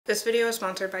This video is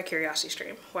sponsored by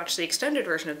CuriosityStream. Watch the extended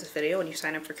version of this video when you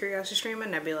sign up for CuriosityStream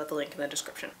and Nebula, the link in the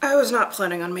description. I was not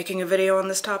planning on making a video on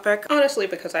this topic, honestly,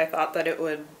 because I thought that it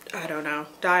would, I don't know,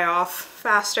 die off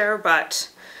faster,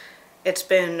 but it's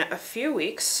been a few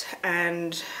weeks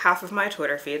and half of my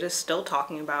Twitter feed is still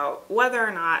talking about whether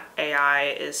or not AI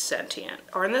is sentient,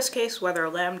 or in this case, whether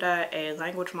LaMDA, a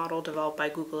language model developed by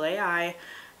Google AI,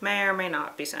 may or may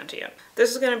not be sentient. This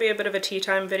is going to be a bit of a tea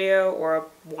time video, or a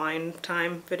wine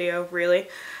time video, really.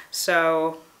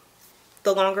 So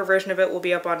the longer version of it will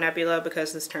be up on Nebula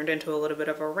because this turned into a little bit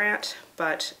of a rant,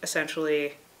 but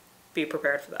essentially be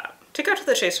prepared for that. To go to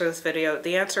the chase for this video,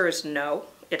 the answer is no,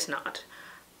 it's not.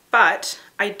 But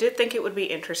I did think it would be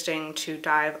interesting to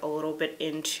dive a little bit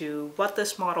into what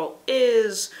this model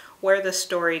is, where the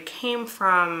story came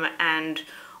from, and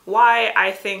why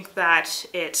I think that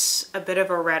it's a bit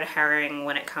of a red herring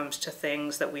when it comes to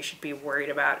things that we should be worried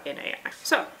about in AI.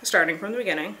 So, starting from the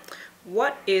beginning,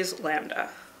 what is LaMDA?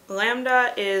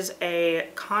 LaMDA is a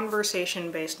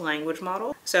conversation-based language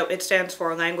model. So it stands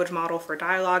for Language Model for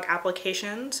Dialogue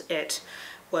Applications. It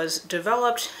was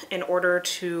developed in order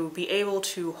to be able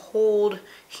to hold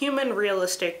human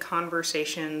realistic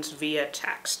conversations via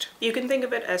text. You can think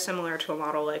of it as similar to a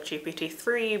model like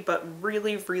GPT-3, but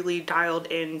really dialed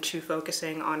into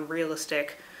focusing on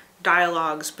realistic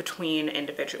dialogues between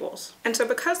individuals. And so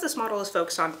because this model is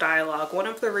focused on dialogue, one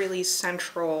of the really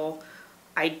central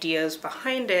ideas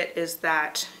behind it is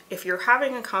that if you're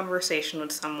having a conversation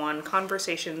with someone,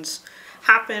 conversations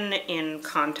happen in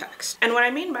context. And what I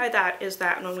mean by that is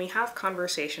that when we have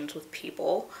conversations with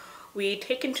people, we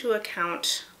take into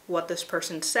account what this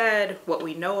person said, what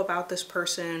we know about this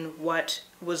person, what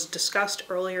was discussed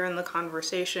earlier in the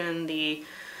conversation, the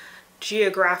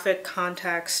geographic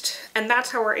context, and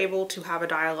that's how we're able to have a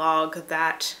dialogue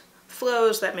that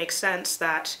flows, that makes sense,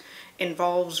 that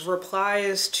involves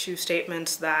replies to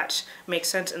statements that make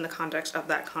sense in the context of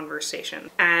that conversation.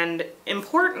 And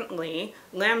importantly,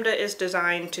 LaMDA is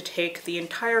designed to take the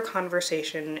entire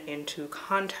conversation into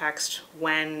context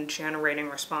when generating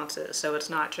responses. So it's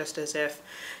not just as if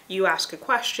you ask a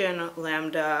question,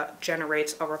 LaMDA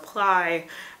generates a reply,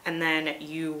 and then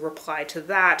you reply to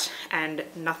that, and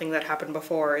nothing that happened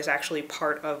before is actually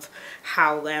part of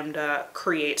how LaMDA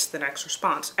creates the next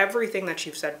response. Everything that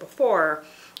you've said before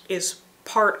is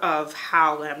part of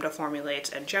how LaMDA formulates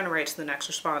and generates the next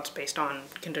response based on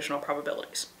conditional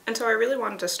probabilities. And so I really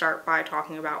wanted to start by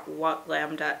talking about what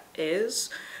LaMDA is,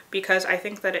 because I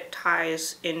think that it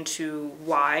ties into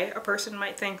why a person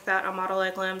might think that a model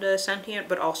like LaMDA is sentient,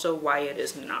 but also why it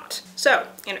is not. So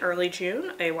in early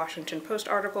June, a Washington Post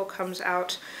article comes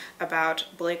out about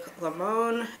Blake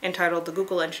Lemoine entitled "The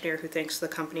Google Engineer Who Thinks the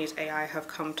Company's AI Have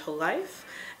Come to Life."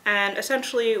 And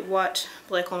essentially what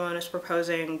Blake Lemoine is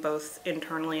proposing, both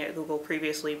internally at Google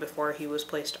previously before he was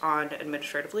placed on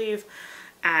administrative leave,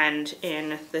 and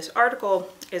in this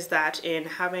article, is that in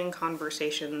having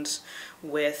conversations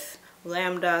with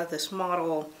LaMDA, this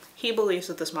model, he believes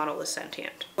that this model is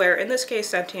sentient. Where in this case,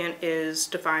 sentient is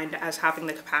defined as having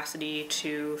the capacity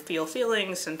to feel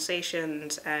feelings,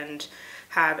 sensations, and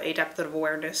have a depth of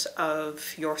awareness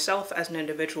of yourself as an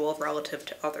individual relative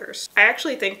to others. I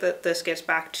actually think that this gets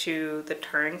back to the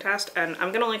Turing Test, and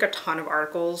I'm gonna link a ton of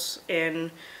articles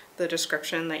in the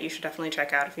description that you should definitely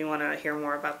check out if you want to hear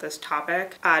more about this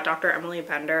topic. Dr. Emily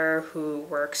Bender, who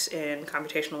works in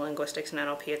computational linguistics and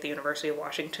NLP at the University of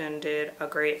Washington, did a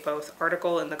great both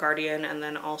article in The Guardian and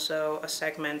then also a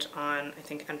segment on, I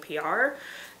think, NPR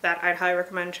that I'd highly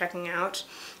recommend checking out.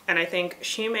 And I think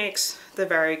she makes the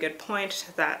very good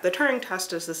point that the Turing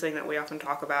test is this thing that we often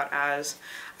talk about as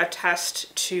a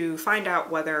test to find out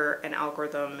whether an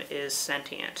algorithm is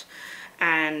sentient.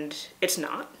 And it's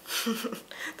not.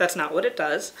 That's not what it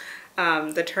does.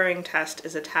 The Turing test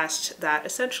is a test that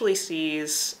essentially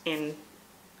sees, in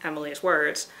Emily's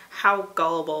words, how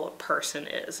gullible a person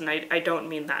is. And I don't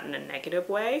mean that in a negative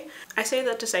way. I say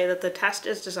that to say that the test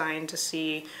is designed to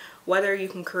see whether you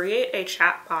can create a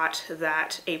chatbot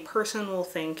that a person will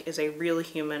think is a real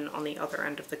human on the other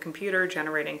end of the computer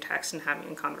generating text and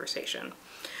having a conversation.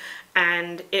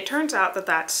 And it turns out that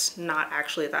that's not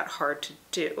actually that hard to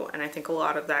do. And I think a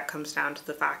lot of that comes down to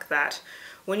the fact that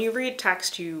when you read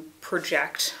text, you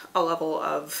project a level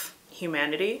of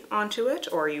humanity onto it,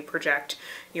 or you project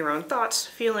your own thoughts,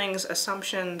 feelings,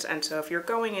 assumptions. And so if you're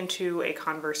going into a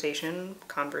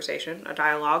a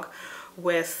dialogue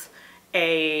with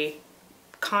a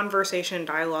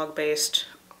dialogue-based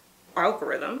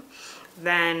algorithm,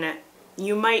 then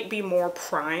you might be more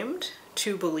primed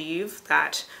to believe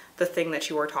that the thing that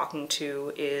you are talking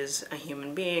to is a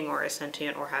human being or is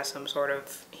sentient or has some sort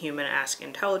of human-esque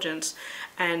intelligence.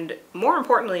 And more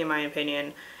importantly, in my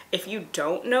opinion, if you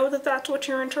don't know that that's what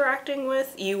you're interacting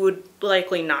with, you would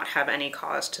likely not have any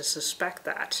cause to suspect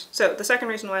that. So the second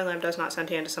reason why LaMDA is not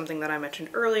sentient is something that I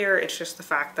mentioned earlier. It's just the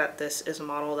fact that this is a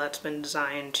model that's been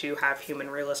designed to have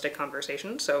human realistic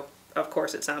conversations. So of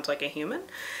course it sounds like a human.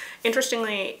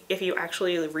 Interestingly, if you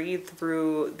actually read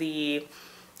through the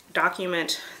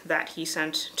document that he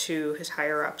sent to his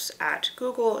higher-ups at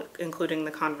Google, including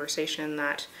the conversation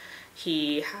that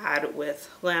he had with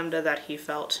LaMDA that he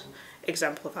felt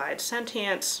exemplified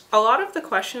sentience, a lot of the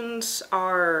questions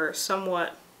are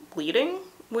somewhat leading,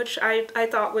 which I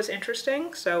thought was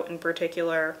interesting. So in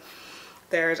particular,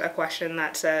 there's a question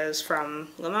that says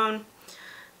from lemoine,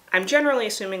 "I'm generally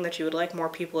assuming that you would like more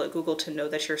people at Google to know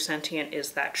that you're sentient.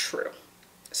 Is that true?"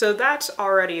 So that's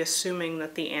already assuming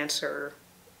that the answer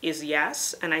is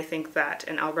yes, and I think that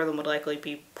an algorithm would likely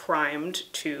be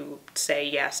primed to say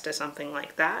yes to something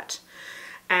like that.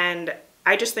 And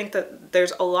I just think that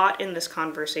there's a lot in this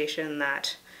conversation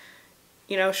that,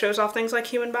 you know, shows off things like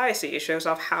human biases, shows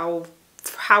off how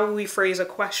we phrase a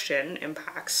question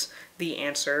impacts the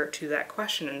answer to that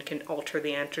question and can alter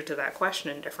the answer to that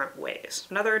question in different ways.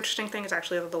 Another interesting thing is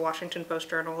actually that the Washington Post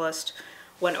journalist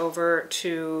went over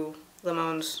to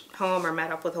lemoine's home, or met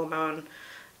up with lemoine,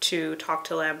 to talk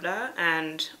to LaMDA,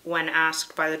 and when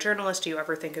asked by the journalist, "Do you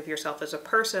ever think of yourself as a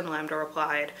person?" LaMDA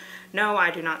replied, "No,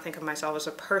 I do not think of myself as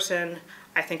a person.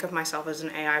 I think of myself as an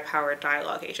AI-powered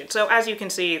dialogue agent." So as you can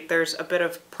see, there's a bit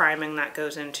of priming that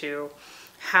goes into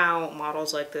how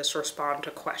models like this respond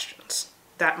to questions.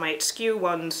 That might skew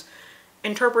one's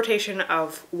interpretation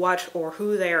of what or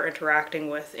who they are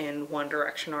interacting with in one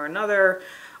direction or another,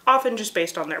 often just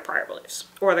based on their prior beliefs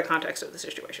or the context of the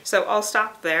situation. So I'll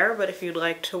stop there, but if you'd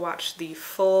like to watch the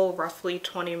full, roughly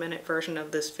 20-minute version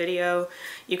of this video,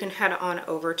 you can head on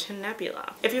over to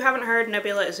Nebula. If you haven't heard,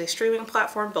 Nebula is a streaming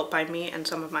platform built by me and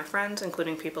some of my friends,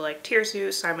 including people like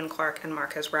Tierzu, Simon Clark, and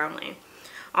Marquez Brownlee.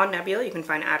 On Nebula, you can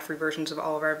find ad-free versions of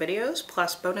all of our videos,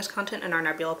 plus bonus content in our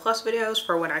Nebula Plus videos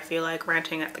for when I feel like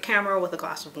ranting at the camera with a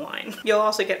glass of wine. You'll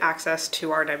also get access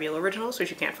to our Nebula Originals, which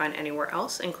you can't find anywhere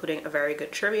else, including a very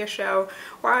good trivia show,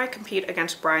 where I compete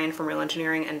against Brian from Real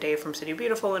Engineering and Dave from City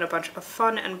Beautiful in a bunch of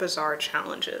fun and bizarre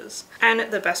challenges.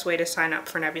 And the best way to sign up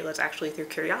for Nebula is actually through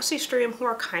CuriosityStream, who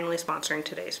are kindly sponsoring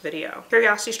today's video.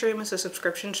 CuriosityStream is a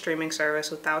subscription streaming service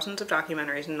with thousands of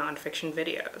documentaries and nonfiction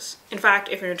videos. In fact,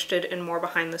 if you're interested in more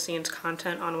behind-the-scenes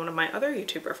content on one of my other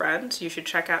YouTuber friends, you should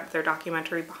check out their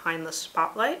documentary Behind the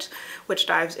Spotlight, which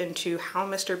dives into how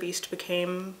Mr. Beast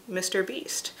became Mr.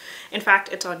 Beast. In fact,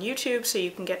 it's on YouTube, so you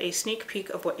can get a sneak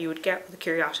peek of what you would get with the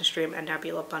CuriosityStream and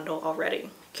Nebula bundle already.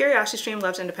 CuriosityStream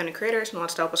loves independent creators and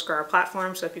wants to help us grow our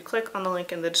platform, so if you click on the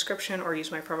link in the description or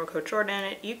use my promo code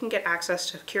Jordan, you can get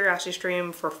access to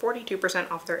CuriosityStream for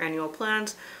 42% off their annual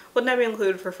plans, with Nebula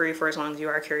included for free for as long as you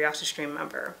are a CuriosityStream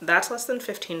member. That's less than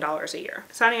 $15 a year.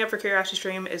 Signing up for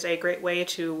CuriosityStream is a great way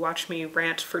to watch me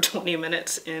rant for 20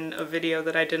 minutes in a video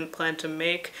that I didn't plan to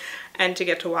make, and to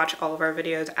get to watch all of our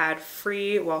videos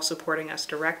ad-free while supporting us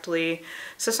directly.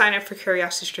 So sign up for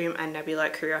CuriosityStream and Nebula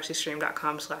at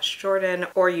curiositystream.com/Jordan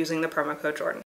or using the promo code Jordan.